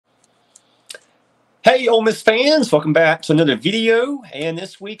Hey, Ole Miss fans, welcome back to another video. And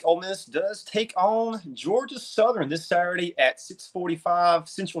this week, Ole Miss does take on Georgia Southern this Saturday at 6:45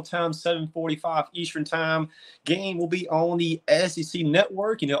 Central Time, 7:45 Eastern Time. Game will be on the SEC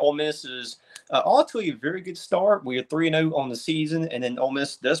Network. You know, Ole Miss is off to a very good start. We are 3-0 on the season, and then Ole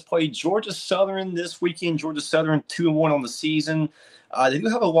Miss does play Georgia Southern this weekend. Georgia Southern 2-1 on the season. They do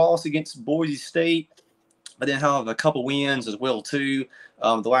have a loss against Boise State, but then have a couple wins as well too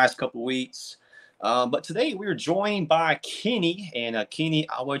the last couple weeks. But today we are joined by Kenny, and Kenny,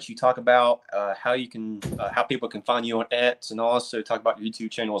 I'll let you talk about how people can find you on X, and also talk about your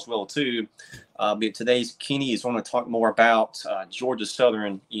YouTube channel as well too. But today's Kenny is going to talk more about Georgia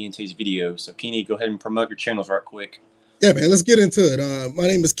Southern in today's video. So Kenny, go ahead and promote your channels right quick. Yeah, man, let's get into it. My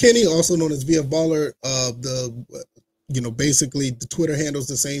name is Kenny, also known as VFBaller. Basically the Twitter handle is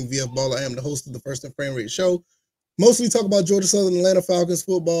the same, VFBaller. I am the host of the First And Framerates show. Mostly talk about Georgia Southern Atlanta Falcons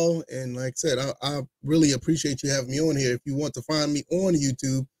football. And like I said, I really appreciate you having me on here. If you want to find me on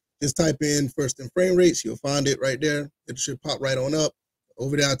YouTube, just type in First And Framerates. You'll find it right there. It should pop right on up.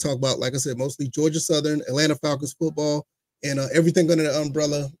 Over there, I talk about, like I said, mostly Georgia Southern, Atlanta Falcons football, and everything under the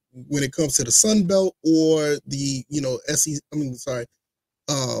umbrella when it comes to the Sun Belt or the, NFC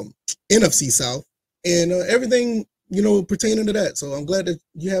South, and everything, pertaining to that. So I'm glad that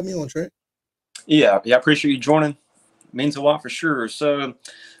you have me on, Trent. Yeah, I appreciate you joining. Means a lot for sure. So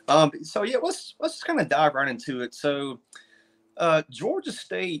yeah, let's just kind of dive right into it. So Georgia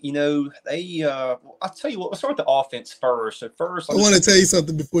State, I'll tell you what, let's start with the offense first. So first, I want to tell you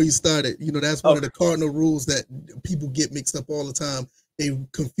something before you start it. That's one of the cardinal rules that people get mixed up all the time. They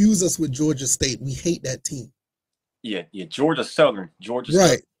confuse us with Georgia State. We hate that team. Yeah, Georgia Southern.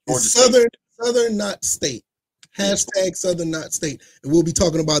 Right. Southern, not State. Hashtag Southern, not State. And we'll be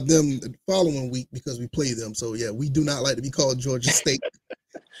talking about them the following week because we play them. So, yeah, we do not like to be called Georgia State.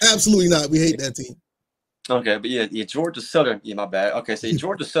 Absolutely not. We hate that team. Okay, but yeah, Georgia Southern. Yeah, my bad. Okay, so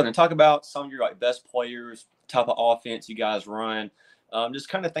Georgia Southern. Talk about some of your best players, type of offense you guys run, just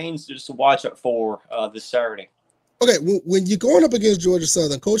kind of things just to watch out for this Saturday. Okay, when you're going up against Georgia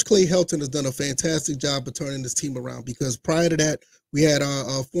Southern, Coach Clay Helton has done a fantastic job of turning this team around, because prior to that, we had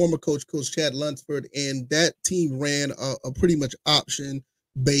our former coach, Coach Chad Lunsford, and that team ran a pretty much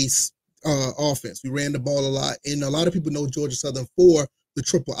option-based offense. We ran the ball a lot, and a lot of people know Georgia Southern for the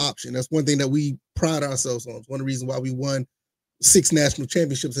triple option. That's one thing that we pride ourselves on. It's one of the reasons why we won 6 national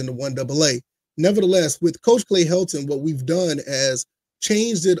championships in the 1AA. Nevertheless, with Coach Clay Helton, what we've done is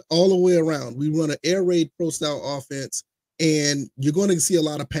changed it all the way around. We run an air raid pro-style offense, and you're going to see a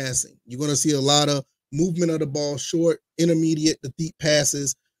lot of passing. You're going to see a lot of movement of the ball, short, intermediate, the deep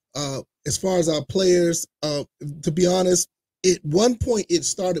passes. As far as our players, to be honest, at one point it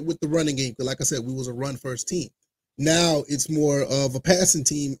started with the running game. Because like I said, we was a run-first team. Now it's more of a passing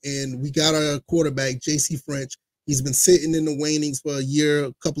team, and we got our quarterback, J.C. French. He's been sitting in the wanings for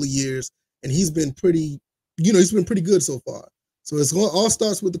a couple of years, and he's been pretty good so far. So it all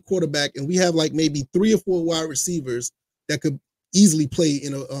starts with the quarterback, and we have like maybe 3 or 4 wide receivers that could easily play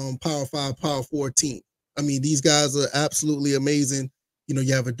in a Power 5, Power 4 team. I mean, these guys are absolutely amazing.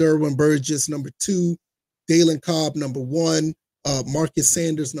 You have a Derwin Burgess, number 2, Dalen Cobb, number 1, Marcus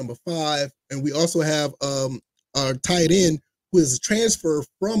Sanders, number 5, and we also have our tight end, who is a transfer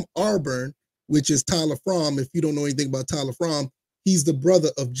from Auburn, which is Tyler Fromm. If you don't know anything about Tyler Fromm, he's the brother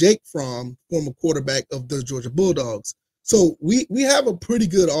of Jake Fromm, former quarterback of the Georgia Bulldogs. So we have a pretty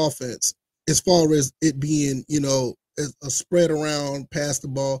good offense as far as it being, a spread around, pass the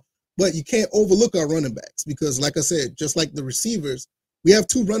ball. But you can't overlook our running backs, because, like I said, just like the receivers, we have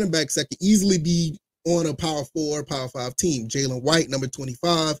 2 running backs that can easily be on a Power 4, Power 5 team. Jalen White, number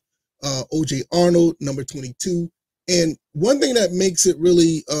 25, O.J. Arnold, number 22. And one thing that makes it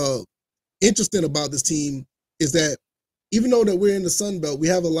really interesting about this team is that even though that we're in the Sun Belt, we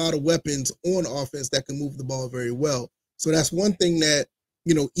have a lot of weapons on offense that can move the ball very well. So that's one thing that,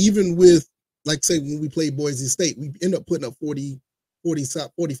 even with, like, say, when we played Boise State, we end up putting up 45,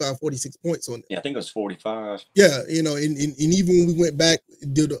 46 points on it. Yeah, I think it was 45. Yeah, and even when we went back,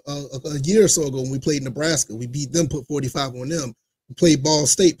 did a year or so ago when we played Nebraska, we beat them, put 45 on them. We played Ball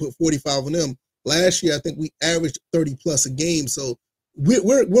State, put 45 on them. Last year, I think we averaged 30+ a game. So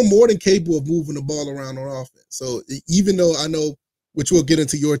we're more than capable of moving the ball around on offense. So even though I know, which we'll get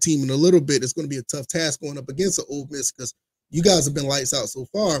into your team in a little bit, it's going to be a tough task going up against the Ole Miss, because you guys have been lights out so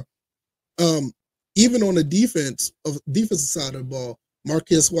far. Even on the defensive side of the ball,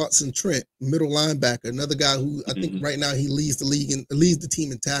 Marquez Watson Trent, middle linebacker, another guy who I think right now he leads the league and leads the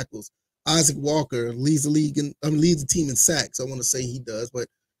team in tackles. Isaac Walker leads the league and leads the team in sacks. I want to say he does, but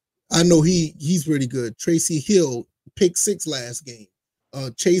I know he's really good. Tracy Hill, pick 6 last game.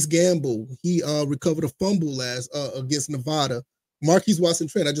 Chase Gamble, he recovered a fumble last against Nevada. Marquise Watson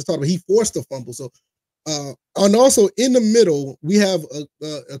Trent, I just talked about, he forced a fumble. So, and also in the middle, we have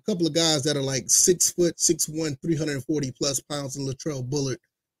a couple of guys that are like 6 foot, 6'1", 340 plus pounds, and Latrell Bullard.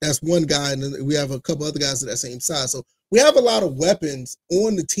 That's one guy, and then we have a couple other guys of that same size. So we have a lot of weapons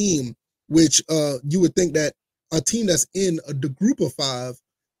on the team, which you would think that a team that's in the group of 5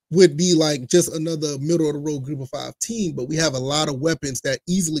 would be like just another middle of the road group of 5 team, but we have a lot of weapons that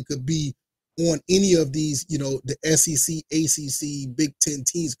easily could be on any of these, the SEC, ACC, Big Ten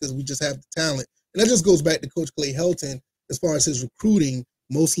teams, because we just have the talent. And that just goes back to Coach Clay Helton as far as his recruiting,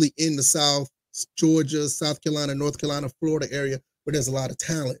 mostly in the South, Georgia, South Carolina, North Carolina, Florida area, where there's a lot of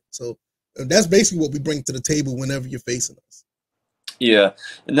talent. So that's basically what we bring to the table whenever you're facing us. Yeah.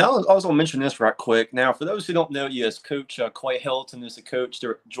 And now I was going to mention this right quick. Now, for those who don't know, yes, Coach Clay Helton is the coach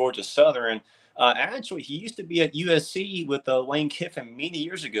there at Georgia Southern. Actually, he used to be at USC with Lane Kiffin many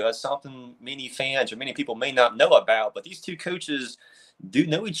years ago. That's something many fans or many people may not know about. But these two coaches do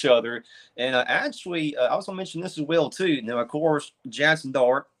know each other. And actually, I was going to mention this as well, too. Now, of course, Jackson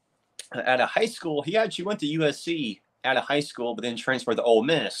Dart, at a high school, he actually went to USC out of high school, but then transferred to Ole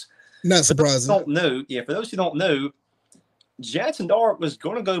Miss. Not surprising. For those who don't know, Jackson Dart was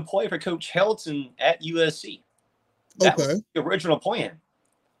going to go play for Coach Helton at USC. That was the original plan.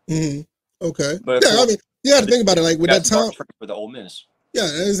 Mm-hmm. Okay. But yeah, I mean, you got to think about it. Like with that time for the Ole Miss. Yeah,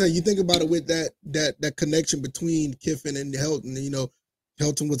 as I say, you think about it with that connection between Kiffin and Helton.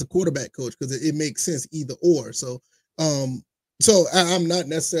 Helton was a quarterback coach because it makes sense either or. So, I'm not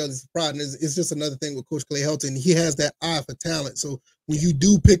necessarily surprised. It's just another thing with Coach Clay Helton. He has that eye for talent. So when you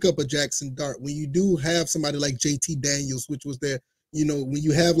do pick up a Jackson Dart, when you do have somebody like JT Daniels, which was there, when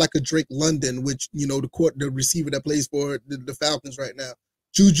you have like a Drake London, which, the receiver that plays for the Falcons right now,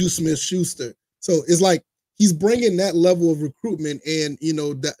 Juju Smith-Schuster. So it's like he's bringing that level of recruitment and,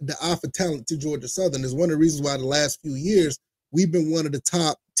 the eye for talent to Georgia Southern is one of the reasons why the last few years we've been one of the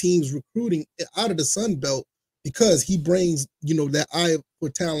top teams recruiting out of the Sun Belt, because he brings, that eye for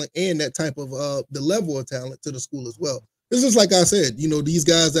talent and that type of the level of talent to the school as well. It's just like I said, these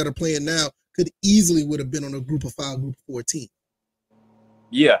guys that are playing now could easily would have been on a group of 5, group of 4 team.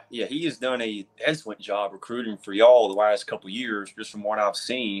 Yeah, he has done an excellent job recruiting for y'all the last couple of years, just from what I've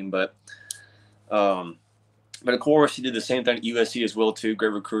seen. But of course, he did the same thing at USC as well too.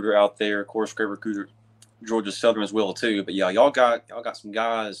 Great recruiter out there. Of course, great recruiter Georgia Southern as well too. But yeah, y'all got some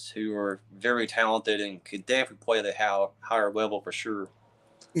guys who are very talented and could definitely play at a higher level for sure.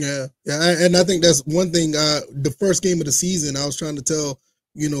 Yeah, and I think that's one thing. The first game of the season, I was trying to tell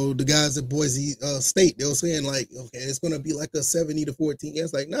the guys at Boise State, they were saying like, okay, it's gonna be like a 70-14.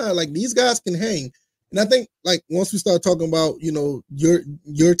 It's like, nah, like these guys can hang. And I think like once we start talking about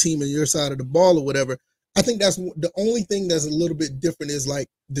your team and your side of the ball or whatever, I think that's the only thing that's a little bit different is like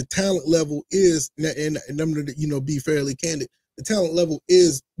the talent level is, and I'm gonna be fairly candid. The talent level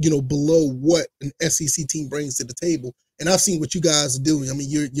is below what an SEC team brings to the table. And I've seen what you guys are doing. I mean,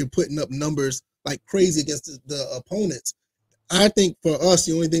 you're putting up numbers like crazy against the opponents. I think for us,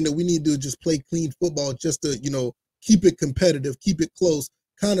 the only thing that we need to do is just play clean football, just to keep it competitive, keep it close,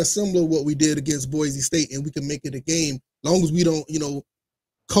 kind of similar to what we did against Boise State, and we can make it a game. As long as we don't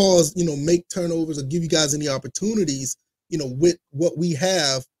cause make turnovers or give you guys any opportunities with what we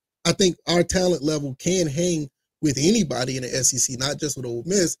have, I think our talent level can hang with anybody in the SEC, not just with Ole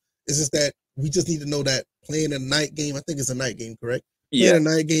Miss. It's just that we just need to know that playing a night game, I think it's a night game, correct? Yeah, playing a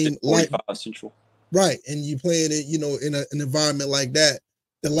night game like Central. Right, and you playing it in an environment like that,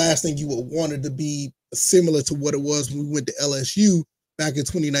 the last thing you would want it to be similar to what it was when we went to LSU back in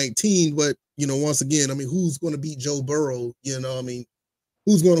 2019. But once again, I mean, who's going to beat Joe Burrow? I mean,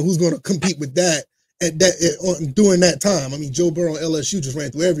 who's going to compete with that during that time? I mean, Joe Burrow and LSU just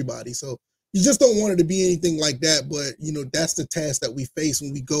ran through everybody. So you just don't want it to be anything like that. But that's the task that we face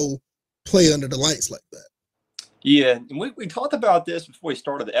when we go play under the lights like that. Yeah, and we talked about this before we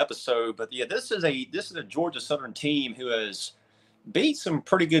started the episode, but yeah, this is a Georgia Southern team who has beat some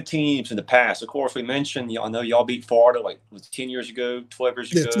pretty good teams in the past. Of course, we mentioned, I know y'all beat Florida like 10 years ago, 12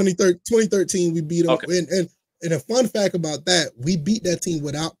 years ago. Yeah, 2013 we beat them. Okay. And a fun fact about that, we beat that team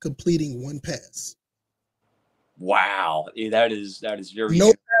without completing one pass. Wow, that is very no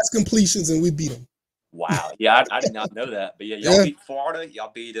pass completions, and we beat them. Wow. Yeah, I did not know that. But yeah, y'all beat Florida.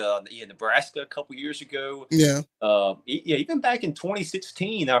 Y'all beat Nebraska a couple years ago. Yeah. Even back in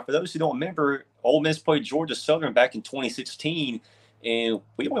 2016. Now, for those who don't remember, Ole Miss played Georgia Southern back in 2016, and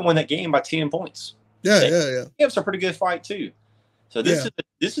we only won that game by 10 points. Yeah. It was a pretty good fight too. So this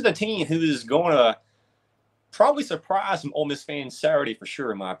is a team who is going to probably surprise some Ole Miss fans Saturday for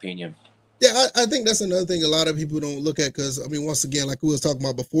sure, in my opinion. Yeah, I think that's another thing a lot of people don't look at because, I mean, once again, like we was talking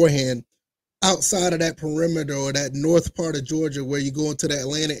about beforehand, outside of that perimeter or that north part of Georgia where you go into the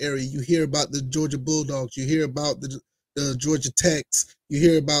Atlanta area, you hear about the Georgia Bulldogs, you hear about the Georgia Techs, you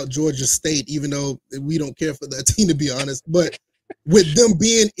hear about Georgia State, even though we don't care for that team, to be honest. But with them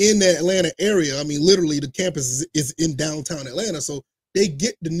being in the Atlanta area, I mean, literally the campus is in downtown Atlanta. So they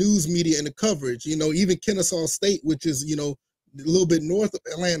get the news media and the coverage. You know, even Kennesaw State, which is, you know, a little bit north of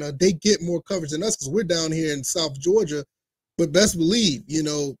Atlanta, they get more coverage than us because we're down here in South Georgia. But best believe, you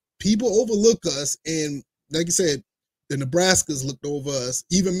know, people overlook us. And like you said, the Nebraskas looked over us.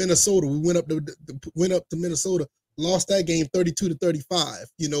 Even Minnesota, we went up to Minnesota, lost that game 32-35.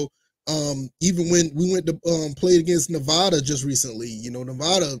 You know, even when we went to play against Nevada just recently, you know,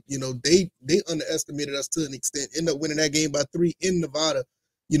 Nevada, you know, they underestimated us to an extent, ended up winning that game by 3 in Nevada.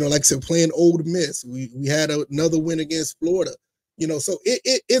 You know, like I said, playing Ole Miss. We had another win against Florida. You know, so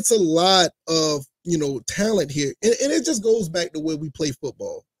it's a lot of, you know, talent here. And it just goes back to where we play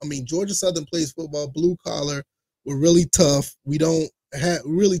football. I mean, Georgia Southern plays football, blue collar. We're really tough. We don't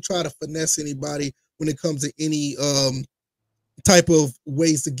really try to finesse anybody when it comes to any type of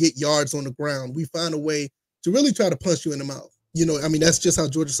ways to get yards on the ground. We find a way to really try to punch you in the mouth. You know, I mean, that's just how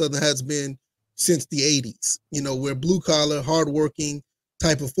Georgia Southern has been since the 80s. You know, we're blue collar, hardworking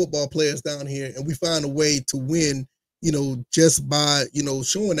type of football players down here, and we find a way to win, you know, just by, you know,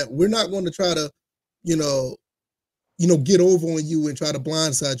 showing that we're not going to try to, you know, get over on you and try to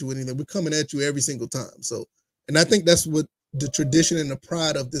blindside you with anything. We're coming at you every single time. So, and I think that's what the tradition and the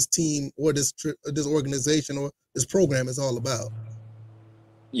pride of this team or this organization or this program is all about.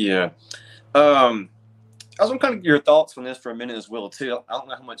 Yeah. I was kind of your thoughts on this for a minute as well too. I don't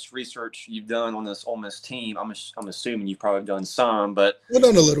know how much research you've done on this Ole Miss team. I'm assuming you've probably done some, but we've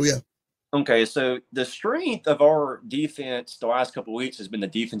done a little, yeah. Okay, so the strength of our defense the last couple of weeks has been the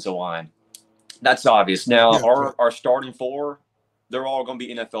defensive line. That's obvious. Now, our starting four, they're all going to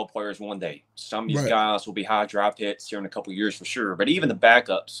be NFL players one day. Some of these guys will be high draft hits here in a couple of years for sure. But even the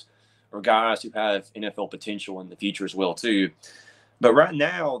backups are guys who have NFL potential in the future as well too. But right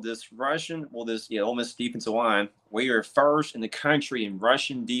now, this Ole Miss defensive line, we are first in the country in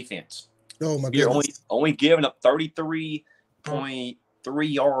rushing defense. Oh my goodness! Only giving up 33.3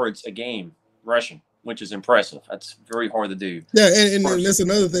 yards a game rushing, which is impressive. That's very hard to do. Yeah, and that's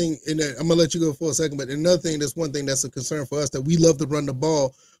another thing. And I'm gonna let you go for a second, but another thing, that's one thing that's a concern for us, that we love to run the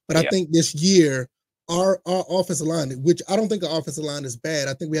ball. But I think this year, our offensive line, which I don't think our offensive line is bad.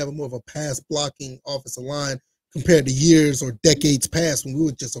 I think we have more of a pass blocking offensive line compared to years or decades past when we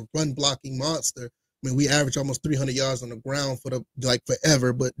were just a run blocking monster. I mean, we average almost 300 yards on the ground for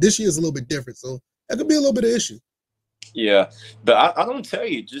forever. But this year is a little bit different, so that could be a little bit of issue. Yeah, but I'm gonna tell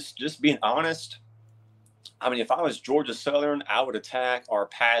you, just being honest. I mean, if I was Georgia Southern, I would attack our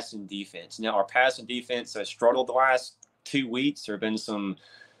passing defense. Now, our passing defense has struggled the last 2 weeks. There have been some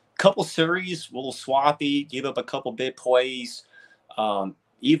couple series, a little sloppy, gave up a couple big plays.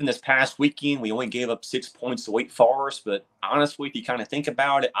 Even this past weekend, we only gave up 6 points to Wake Forest. But honestly, if you kind of think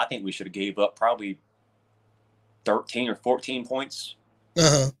about it, I think we should have gave up probably 13 or 14 points.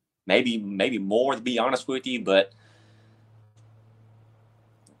 Maybe more, to be honest with you. But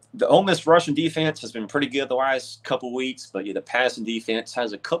the Ole Miss rushing defense has been pretty good the last couple of weeks, but yeah, the passing defense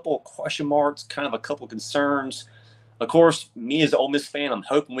has a couple of question marks, kind of a couple of concerns. Of course, me as an Ole Miss fan, I'm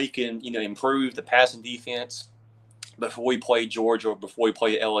hoping we can, improve the passing defense before we play Georgia or before we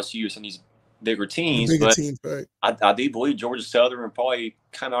play LSU or some of these bigger teams. Right. I do believe Georgia Southern will probably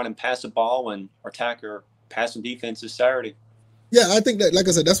come out and pass the ball and attack our passing defense this Saturday. Yeah, I think that, like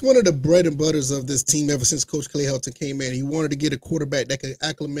I said, that's one of the bread and butters of this team ever since Coach Clay Helton came in. He wanted to get a quarterback that could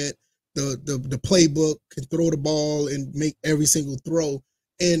acclimate the playbook, can throw the ball and make every single throw.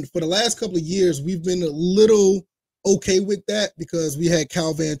 And for the last couple of years, we've been a little okay with that because we had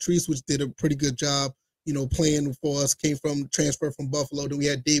Cal Van Treese, which did a pretty good job, playing for us, transfer from Buffalo. Then we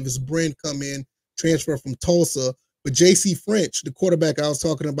had Davis Brin come in, transfer from Tulsa. But J.C. French, the quarterback I was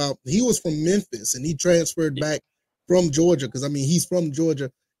talking about, he was from Memphis, and he transferred back from Georgia, because he's from Georgia,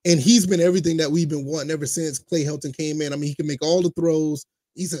 and he's been everything that we've been wanting ever since Clay Helton came in. He can make all the throws.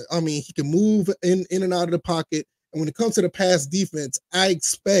 He can move in and out of the pocket. And when it comes to the pass defense, I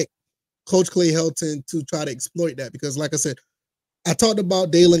expect Coach Clay Helton to try to exploit that, because, like I said, I talked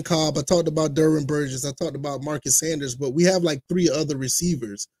about Dalen Cobb, I talked about Derwin Burgess, I talked about Marcus Sanders, but we have like 3 other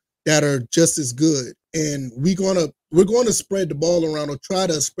receivers that are just as good, and we're gonna spread the ball around, or try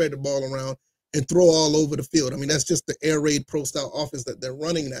to spread the ball around and throw all over the field. That's just the air raid pro style offense that they're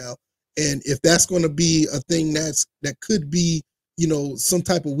running now. And if that's going to be a thing that could be, some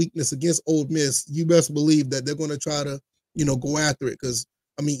type of weakness against Ole Miss, you best believe that they're going to try to, go after it. Because,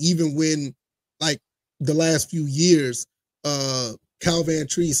 I mean, even when like the last few years, Cal Van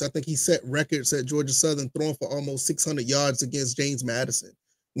Treese, I think he set records at Georgia Southern throwing for almost 600 yards against James Madison.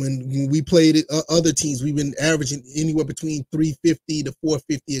 When we played other teams, we've been averaging anywhere between 350 to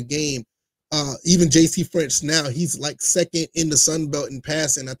 450 a game. Even JC French now, he's like second in the Sun Belt in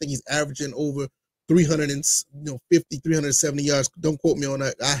passing. I think he's averaging over 350, 370 yards. Don't quote me on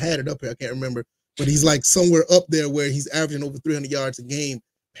that. I had it up here. I can't remember. But he's like somewhere up there where he's averaging over 300 yards a game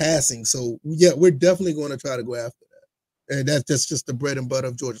passing. So, yeah, we're definitely going to try to go after that. And that's just the bread and butter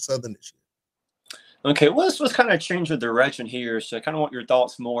of Georgia Southern this year. Okay, well, let's kind of change the direction here. So I kind of want your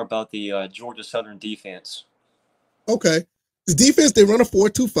thoughts more about the Georgia Southern defense. Okay. The defense, they run a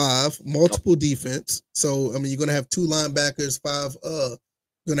 4-2-5, multiple defense. So, I mean, you're going to have 2 linebackers, you're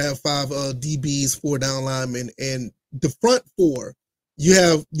going to have 5 DBs, 4 down linemen. And the front 4, you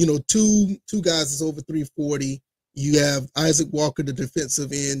have, two guys that's over 340. You have Isaac Walker, the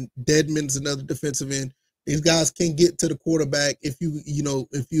defensive end. Deadman's another defensive end. These guys can get to the quarterback if you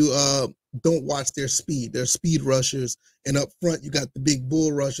don't watch their speed. They're speed rushers. And up front, you got the big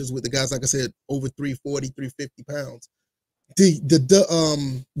bull rushers with the guys, like I said, over 340, 350 pounds.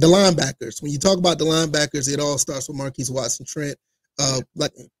 The linebackers, when you talk about the linebackers, it all starts with Marquise Watson Trent,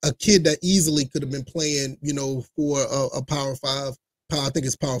 like a kid that easily could have been playing, for a Power 5, I think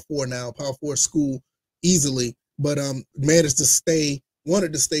it's Power 4 now, Power 4 school easily, but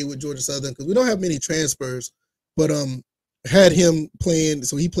wanted to stay with Georgia Southern because we don't have many transfers, but had him playing,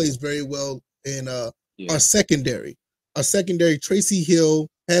 so he plays very well in our secondary. Our secondary, Tracy Hill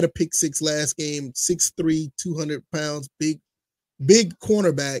had a pick 6 last game, 6'3", 200 pounds, big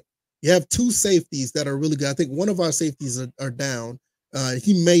cornerback. You have 2 safeties that are really good. I think one of our safeties are down.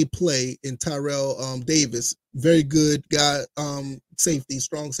 He may play in Tyrell Davis, very good guy, safety,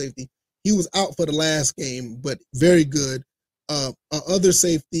 strong safety. He was out for the last game, but very good. Our other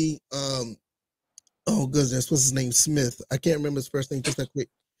safety, oh goodness, what's his name? Smith. I can't remember his first name just that quick.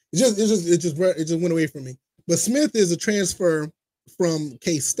 It just went away from me. But Smith is a transfer from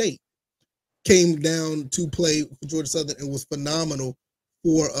K-State. Came down to play for Georgia Southern and was phenomenal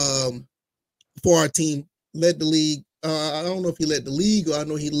for our team. Led the league. I don't know if he led the league or I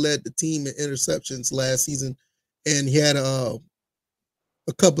know he led the team in interceptions last season, and he had a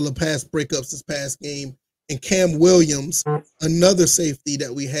couple of pass breakups this past game. And Cam Williams, another safety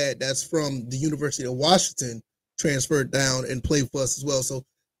that we had that's from the University of Washington, transferred down and played for us as well. So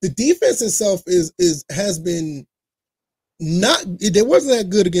the defense itself has been it wasn't that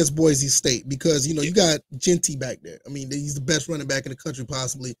good against Boise State because you got Genty back there. I mean, he's the best running back in the country,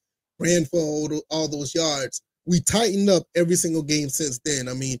 possibly. Ran for all those yards. We tightened up every single game since then.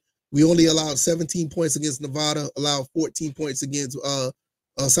 I mean, we only allowed 17 points against Nevada, allowed 14 points against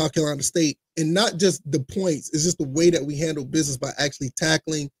South Carolina State, and not just the points. It's just the way that we handle business by actually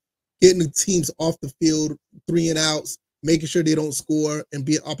tackling, getting the teams off the field, 3 and outs, making sure they don't score, and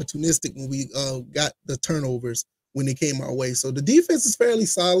being opportunistic when we got the turnovers when they came our way. So the defense is fairly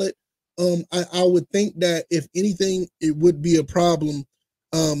solid. I would think that if anything, it would be a problem,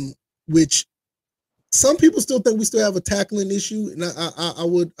 which some people still think we still have a tackling issue, and I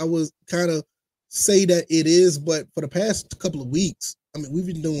would kind of say that it is, but for the past couple of weeks, I mean, we've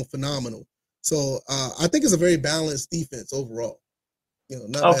been doing phenomenal. So I think it's a very balanced defense overall.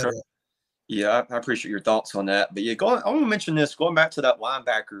 Not bad at all. Yeah, I appreciate your thoughts on that. But yeah, I want to mention this. Going back to that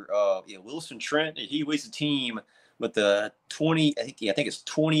linebacker, Wilson Trent, he leads the team with the 20. I think it's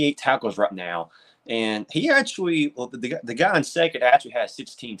 28 tackles right now, and he actually, the guy in second actually has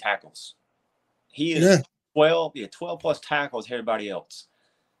 16 tackles. He is 12 plus tackles to everybody else.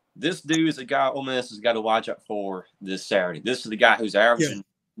 This dude is a guy Ole Miss has got to watch out for this Saturday. This is the guy who's averaging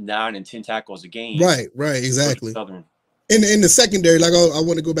 9 and 10 tackles a game. Right, exactly. In the secondary, like I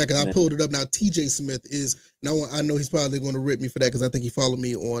want to go back and I pulled it up now. TJ Smith is now. I know he's probably going to rip me for that because I think he followed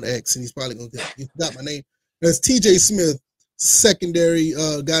me on X and he's probably going to he forgot my name. That's TJ Smith, secondary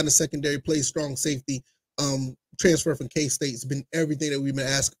guy in the secondary, plays strong safety. Transfer from K-State. It's been everything that we've been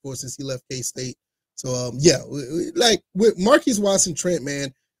asking for since he left K-State. So like with Marquise Watson Trent,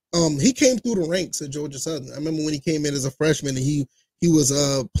 man, he came through the ranks at Georgia Southern. I remember when he came in as a freshman and he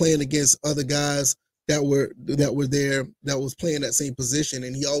was playing against other guys that were there that was playing that same position,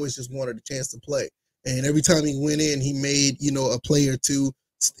 and he always just wanted a chance to play. And every time he went in, he made a play or two,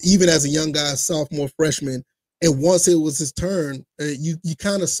 even as a young guy, sophomore, freshman. And once it was his turn, you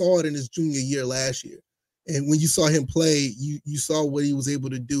kind of saw it in his junior year last year. And when you saw him play, you saw what he was able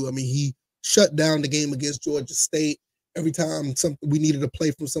to do. I mean, he shut down the game against Georgia State. Every time we needed a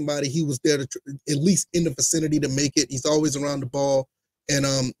play from somebody, he was there to at least in the vicinity to make it. He's always around the ball. And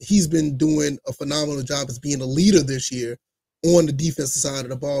he's been doing a phenomenal job as being a leader this year. on the defensive side of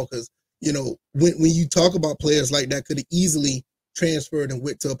the ball. Because, you know, when you talk about players like that, could have easily transferred and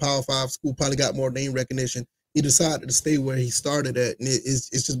went to a Power 5 school, probably got more name recognition. He decided to stay where he started at, and it's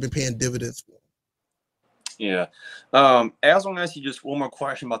just been paying dividends for him. Yeah. As long as you just one more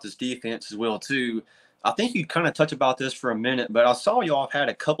question about this defense as well too. I think you kind of touched about this for a minute, but I saw y'all have had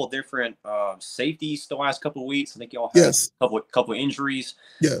a couple different safeties the last couple of weeks. I think y'all had a couple injuries.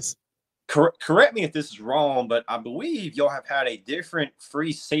 Yes. Correct me if this is wrong, but I believe y'all have had a different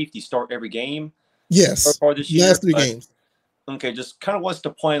free safety start every game. Yes. So far this year. Last 3 games. Okay, just kind of what's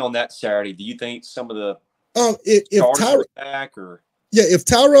the plan on that Saturday? Do you think some of the if back or? Yeah, if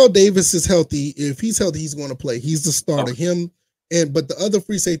Tyrell Davis is healthy, if he's healthy, he's going to play. He's the starter. But the other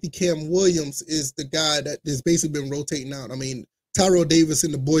free safety, Cam Williams, is the guy that has basically been rotating out. I mean, Tyrell Davis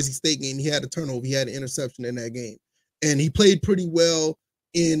in the Boise State game, he had a turnover. He had an interception in that game. And he played pretty well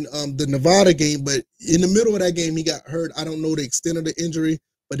in the Nevada game, but in the middle of that game, he got hurt. I don't know the extent of the injury,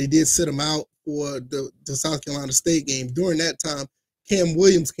 but they did sit him out for the South Carolina State game. During that time, Cam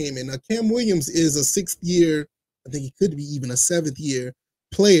Williams came in. Now, Cam Williams is a 6th year, I think he could be even a 7th year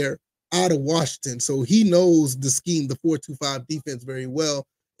player out of Washington. So he knows the scheme, the 4-2-5 defense very well.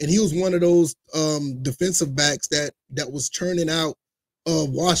 And he was one of those defensive backs that was churning out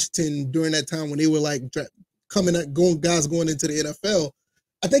Washington during that time when they were like guys going into the NFL.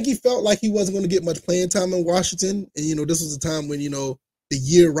 I think he felt like he wasn't going to get much playing time in Washington. And, you know, this was a time when, you know, the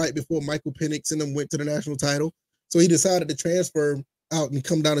year right before Michael Penix and them went to the national title. So he decided to transfer out and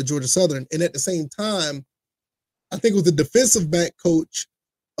come down to Georgia Southern. And at the same time, I think it was the defensive back coach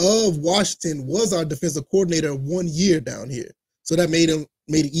of Washington was our defensive coordinator 1 year down here. So that made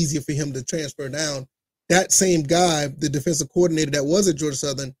it easier for him to transfer down. That same guy, the defensive coordinator that was at Georgia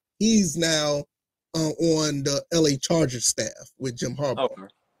Southern, he's now on the LA Chargers staff with Jim Harbaugh. Okay.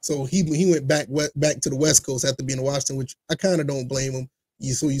 So he went back to the West Coast after being in Washington, which I kind of don't blame him.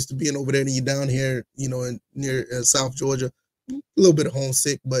 He's so used to being over there, and you're down here, you know, near South Georgia, a little bit of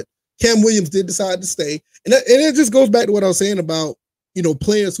homesick. But Cam Williams did decide to stay, and it just goes back to what I was saying about, you know,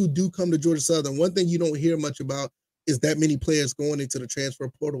 players who do come to Georgia Southern. One thing you don't hear much about is that many players going into the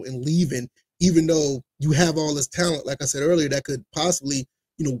transfer portal and leaving, even though you have all this talent, like I said earlier, that could possibly,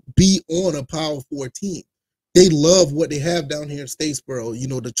 you know, be on a Power 4 team. They love what they have down here in Statesboro, you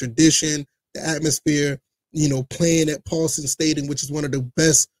know, the tradition, the atmosphere, you know, playing at Paulson Stadium, which is one of the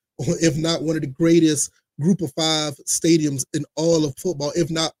best, if not one of the greatest group of 5 stadiums in all of football, if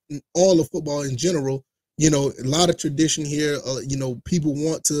not in all of football in general. You know, a lot of tradition here. You know,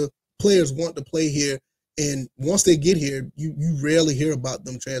 players want to play here. And once they get here, you rarely hear about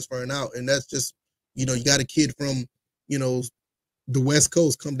them transferring out. And that's just, you know, you got a kid from, you know, the West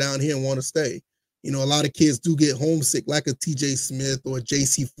Coast come down here and want to stay. You know, a lot of kids do get homesick, like a TJ Smith or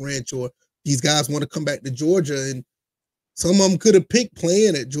JC French, or these guys want to come back to Georgia. And some of them could have picked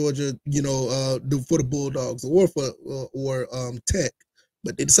playing at Georgia, you know, for the Bulldogs or for Tech,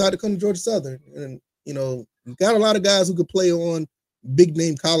 but they decided to come to Georgia Southern. And, you know, we've got a lot of guys who could play on big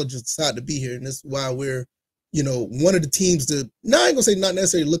name colleges decide to be here. And that's why we're, you know, one of the teams to, now I ain't gonna say not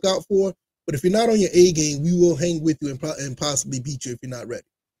necessarily look out for, but if you're not on your A game, we will hang with you and possibly beat you if you're not ready.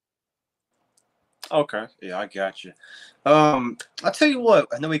 Okay. Yeah, I got you. I'll tell you what,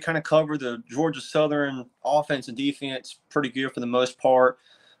 I know we kind of covered the Georgia Southern offense and defense pretty good for the most part.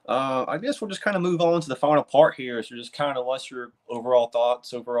 I guess we'll just kind of move on to the final part here. So just kind of what's your overall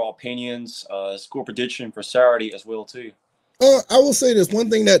thoughts, overall opinions, score prediction for Saturday as well too. I will say this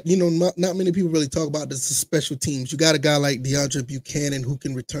one thing that, you know, not many people really talk about is the special teams. You got a guy like DeAndre Buchanan who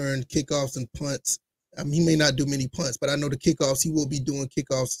can return kickoffs and punts. I mean, he may not do many punts, but I know the kickoffs, he will be doing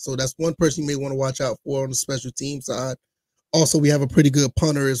kickoffs. So that's one person you may want to watch out for on the special team side. Also, we have a pretty good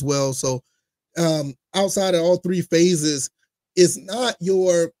punter as well. So outside of all 3 phases, it's not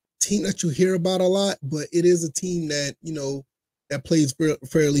your team that you hear about a lot, but it is a team that, you know, that plays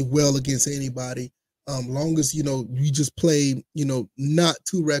fairly well against anybody. Long as, you know, you just play, you know, not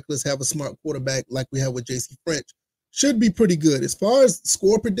too reckless, have a smart quarterback like we have with JC French, should be pretty good. As far as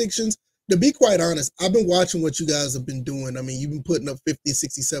score predictions, to be quite honest, I've been watching what you guys have been doing. I mean, you've been putting up 50,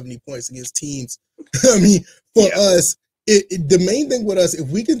 60, 70 points against teams. I mean, for us, the main thing with us, if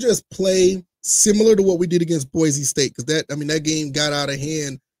we can just play similar to what we did against Boise State, because that game got out of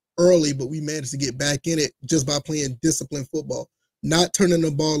hand early, but we managed to get back in it just by playing disciplined football, not turning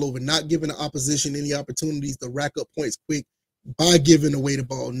the ball over, not giving the opposition any opportunities to rack up points quick by giving away the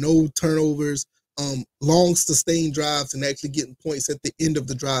ball, no turnovers, long sustained drives, and actually getting points at the end of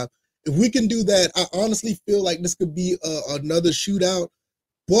the drive. If we can do that, I honestly feel like this could be another shootout.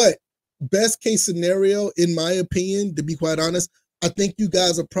 But best case scenario, in my opinion, to be quite honest, I think you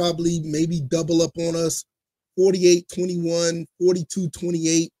guys are probably maybe double up on us 48-21,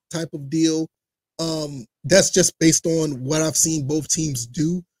 42-28 type of deal. That's just based on what I've seen both teams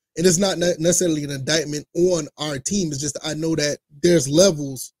do. And it's not necessarily an indictment on our team. It's just I know that there's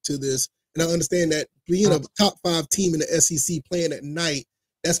levels to this. And I understand that being a top 5 team in the SEC playing at night,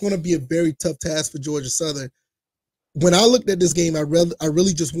 that's going to be a very tough task for Georgia Southern. When I looked at this game, I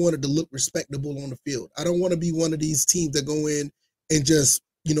really just wanted to look respectable on the field. I don't want to be one of these teams that go in and just,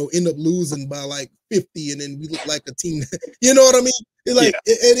 end up losing by like 50 and then we look like a team. You know what I mean? It's like at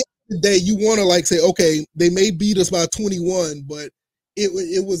the end of the day, you want to like say, okay, they may beat us by 21, but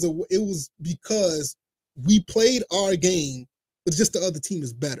it was because we played our game, but just the other team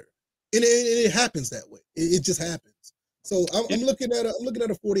is better. And it happens that way. It just happens. So I'm looking at a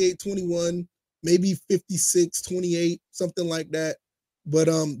 48-21, maybe 56-28, something like that. But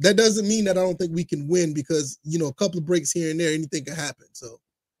that doesn't mean that I don't think we can win because, a couple of breaks here and there, anything can happen. So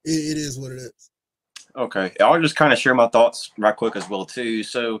it is what it is. Okay. I'll just kind of share my thoughts right quick as well, too.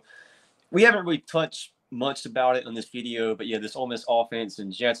 So we haven't really touched much about it in this video, but yeah, this Ole Miss offense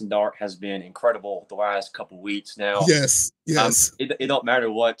and Jansen Dart has been incredible the last couple of weeks now. Yes. It don't matter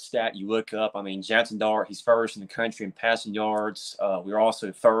what stat you look up. I mean, Jansen Dart, he's first in the country in passing yards. We're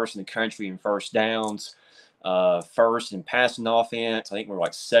also first in the country in first downs, first in passing offense. I think we're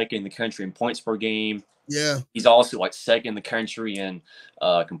like second in the country in points per game. Yeah. He's also like second in the country in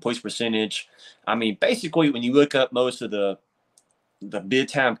completion percentage. I mean, basically, when you look up most of the big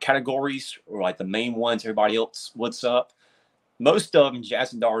time categories or like the main ones everybody else looks up, most of them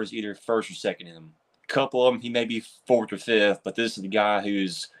Jansen Dart is either first or second in them. A couple of them he may be fourth or fifth, but this is the guy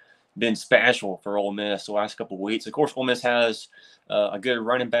who's been special for Ole Miss the last couple of weeks. Of course, Ole Miss has a good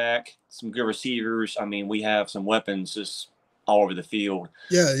running back, some good receivers. I mean, we have some weapons just all over the field.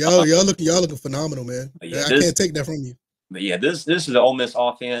 Yeah, y'all looking phenomenal, man. Yeah, I can't take that from you. But yeah, this is the Ole Miss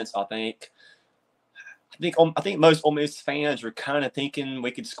offense. I think most Ole Miss fans are kind of thinking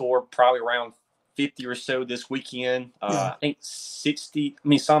we could score probably around 50 or so this weekend. I think 60. I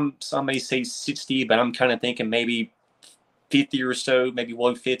mean, some may say 60, but I'm kind of thinking maybe 50 or so, maybe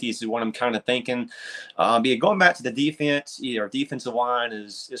low 50s is what I'm kind of thinking. Yeah, going back to the defense, our defensive line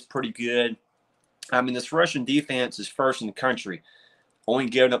is pretty good. I mean, this Russian defense is first in the country, only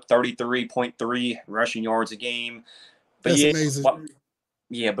giving up 33.3 rushing yards a game. But that's amazing.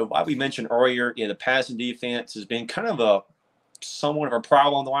 Yeah, but like we mentioned earlier, the passing defense has been kind of somewhat of a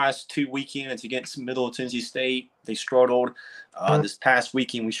problem the last 2 weekends against Middle Tennessee State. They struggled. This past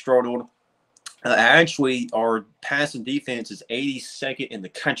weekend, we struggled. Actually, our passing defense is 82nd in the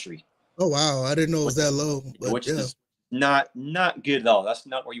country. Oh, wow. I didn't know it was that low. Which is not good at all. That's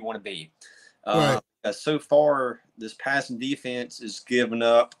not where you want to be. Right. So far, this passing defense is giving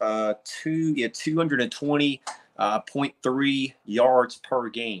up 220.3 yards per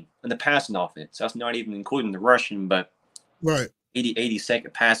game in the passing offense. That's not even including the rushing, but right.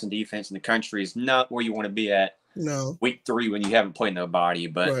 82nd passing defense in the country is not where you want to be at. No. Week 3 when you haven't played nobody.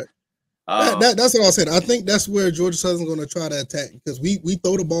 But right. That's what I said. I think that's where Georgia Southern's going to try to attack because we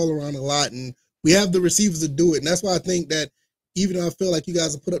throw the ball around a lot and we have the receivers to do it. And that's why I think that even though I feel like you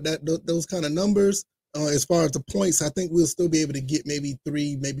guys have put up those kind of numbers as far as the points, I think we'll still be able to get maybe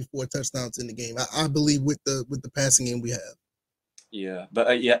 3, maybe 4 touchdowns in the game. I believe with the passing game we have. Yeah, but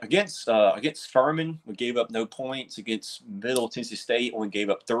against Furman, we gave up no points. Against Middle Tennessee State, only gave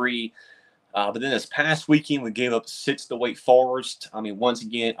up 3. But then this past weekend, we gave up 6 to Wake Forest. I mean, once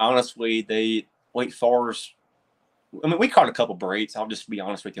again, honestly, Wake Forest. I mean, we caught a couple breaks. I'll just be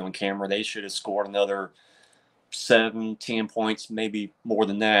honest with you on camera. They should have scored another 7, 10 points, maybe more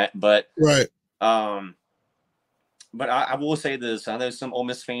than that. But right. But I will say this. I know some Ole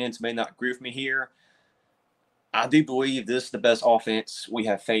Miss fans may not agree with me here. I do believe this is the best offense we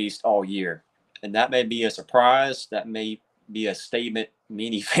have faced all year. And that may be a surprise. That may be a statement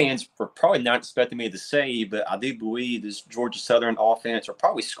many fans were probably not expecting me to say, but I do believe this Georgia Southern offense will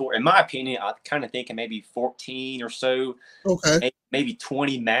probably score. In my opinion, I kind of think maybe 14 or so. Okay. Maybe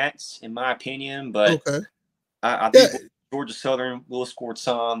 20 max, in my opinion. But okay. I think Georgia Southern will score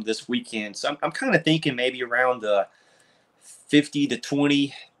some this weekend. So I'm kind of thinking maybe around the 50 to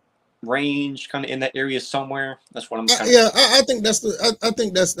 20 range, kind of in that area somewhere. That's what I'm kind of I think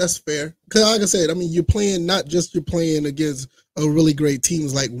that's fair. Because like I said, I mean, you're playing against a really great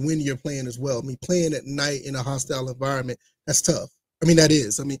teams like when you're playing as well. I mean, playing at night in a hostile environment, that's tough. I mean, that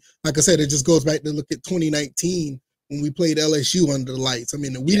is. I mean, like I said, it just goes back to look at 2019 when we played LSU under the lights. I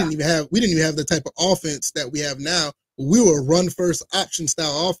mean, we didn't even have the type of offense that we have now. We were a run first option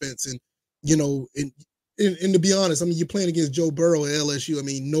style offense, and and to be honest, I mean, you're playing against Joe Burrow at LSU. I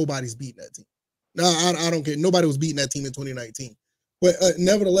mean, nobody's beating that team. No, I don't care. Nobody was beating that team in 2019. But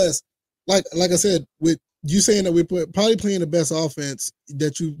nevertheless, like I said, with you saying that we're probably playing the best offense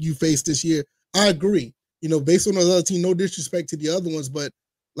that you faced this year. I agree. Based on the other team, no disrespect to the other ones, but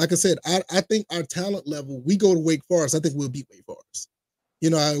like I said, I think our talent level, we go to Wake Forest, I think we'll beat Wake Forest.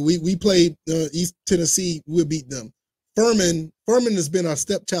 We played East Tennessee, we'll beat them. Furman has been our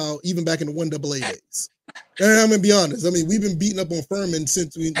stepchild even back in the 1AA days. And I'm gonna be honest. I mean, we've been beating up on Furman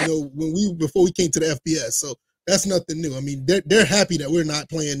since before we came to the FBS. So that's nothing new. I mean, they're happy that we're not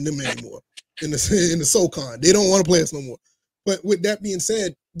playing them anymore in the SoCon. They don't want to play us no more. But with that being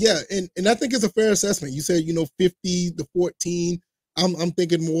said, yeah, and I think it's a fair assessment. You said 50 to 14. I'm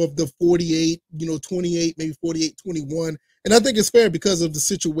thinking more of the 48, 28, maybe 48, 21. And I think it's fair because of the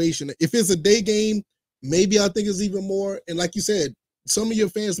situation. If it's a day game, maybe I think it's even more. And like you said, some of your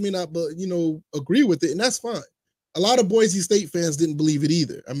fans may not, but agree with it, and that's fine. A lot of Boise State fans didn't believe it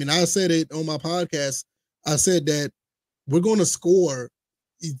either. I mean, I said it on my podcast. I said that we're going to score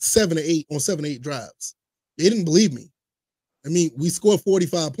 7 or 8 on 7 or 8 drives. They didn't believe me. I mean, we scored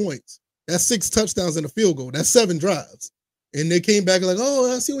 45 points. That's 6 touchdowns and a field goal. That's 7 drives. And they came back like,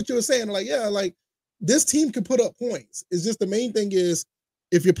 oh, I see what you were saying. I'm like, yeah, like this team can put up points. It's just the main thing is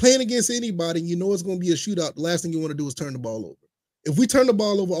if you're playing against anybody, it's going to be a shootout. The last thing you want to do is turn the ball over. If we turn the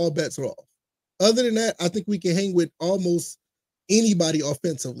ball over, all bets are off. Other than that, I think we can hang with almost anybody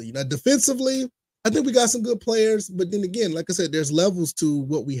offensively. Now, defensively, I think we got some good players. But then again, like I said, there's levels to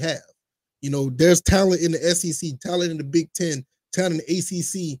what we have. There's talent in the SEC, talent in the Big Ten, talent in the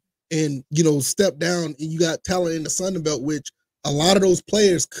ACC, and, step down and you got talent in the Sun Belt, which a lot of those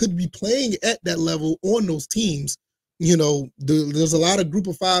players could be playing at that level on those teams. There's a lot of Group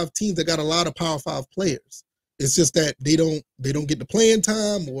of 5 teams that got a lot of Power 5 players. It's just that they don't get the playing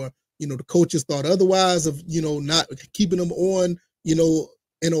time, or the coaches thought otherwise of not keeping them on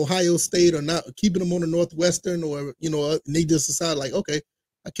in Ohio State, or not keeping them on the Northwestern, or and they just decide like, okay,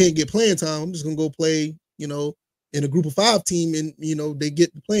 I can't get playing time. I'm just gonna go play in a Group of 5 team, and they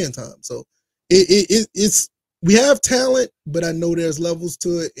get the playing time. So it's we have talent, but I know there's levels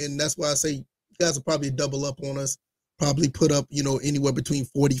to it, and that's why I say you guys will probably double up on us, probably put up anywhere between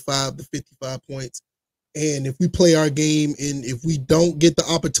 45 to 55 points. And if we play our game and if we don't get the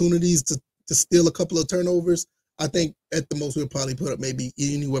opportunities to steal a couple of turnovers, I think at the most we'll probably put up maybe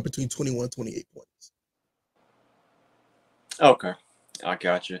anywhere between 21 and 28 points. Okay. I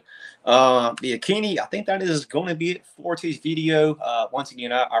got you. Yeah, Kenny, I think that is going to be it for today's video. Once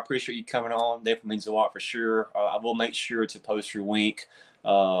again, I appreciate you coming on. Definitely means a lot for sure. I will make sure to post your link,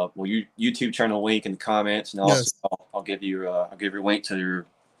 your YouTube channel link in the comments, and also Yes. I'll give you a link to your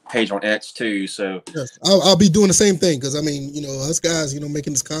page on X too. So yes, I'll be doing the same thing because I mean, us guys,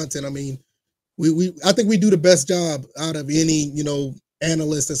 making this content. I mean, I think we do the best job out of any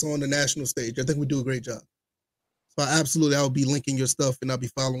analyst that's on the national stage. I think we do a great job. So I'll be linking your stuff and I'll be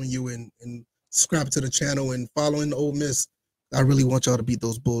following you and subscribing to the channel and following the Ole Miss. I really want y'all to beat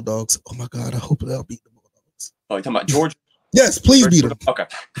those Bulldogs. Oh my God, I hope they'll beat the Bulldogs. Oh, you're talking about Georgia? Yes, please beat them. Okay.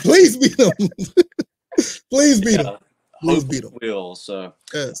 Please beat them. Please beat them. Please beat them. Will, so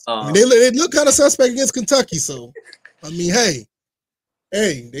yes. I mean, they look kind of suspect against Kentucky, so I mean, hey,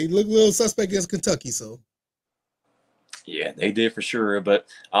 they look a little suspect against Kentucky, so yeah, they did for sure. But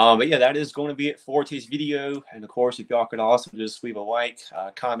yeah, that is going to be it for today's video. And of course, if y'all could also just leave a like,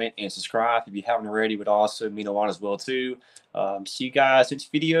 comment, and subscribe if you haven't already, would also mean a lot as well too. See you guys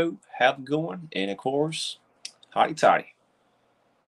next video. Have a good one, and of course, hotty toddy.